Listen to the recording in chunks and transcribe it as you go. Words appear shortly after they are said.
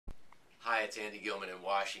Hi, it's Andy Gilman in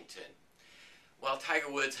Washington. While Tiger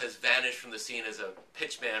Woods has vanished from the scene as a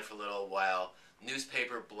pitchman for a little while,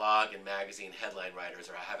 newspaper, blog, and magazine headline writers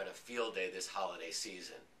are having a field day this holiday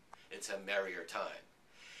season. It's a merrier time.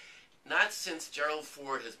 Not since Gerald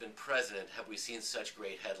Ford has been president have we seen such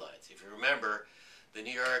great headlines. If you remember, the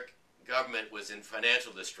New York government was in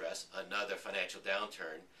financial distress, another financial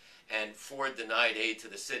downturn, and Ford denied aid to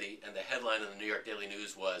the city, and the headline in the New York Daily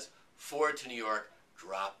News was, "Ford to New York,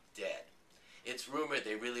 drop dead." It's rumored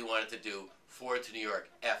they really wanted to do Ford to New York,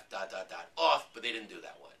 F ... off, but they didn't do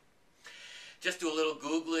that one. Just do a little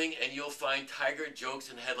Googling and you'll find Tiger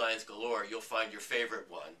jokes and headlines galore. You'll find your favorite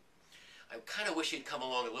one. I kind of wish he'd come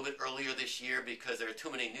along a little bit earlier this year because there are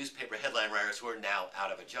too many newspaper headline writers who are now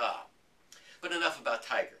out of a job. But enough about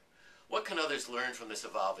Tiger. What can others learn from this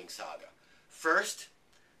evolving saga? First,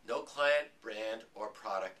 no client, brand, or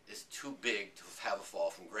product is too big to have a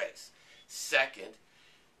fall from grace. Second,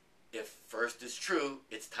 if first is true,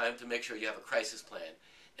 it's time to make sure you have a crisis plan.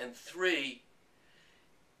 And three,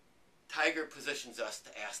 Tiger positions us to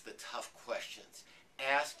ask the tough questions.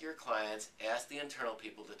 Ask your clients, ask the internal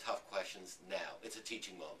people the tough questions now. It's a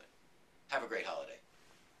teaching moment. Have a great holiday.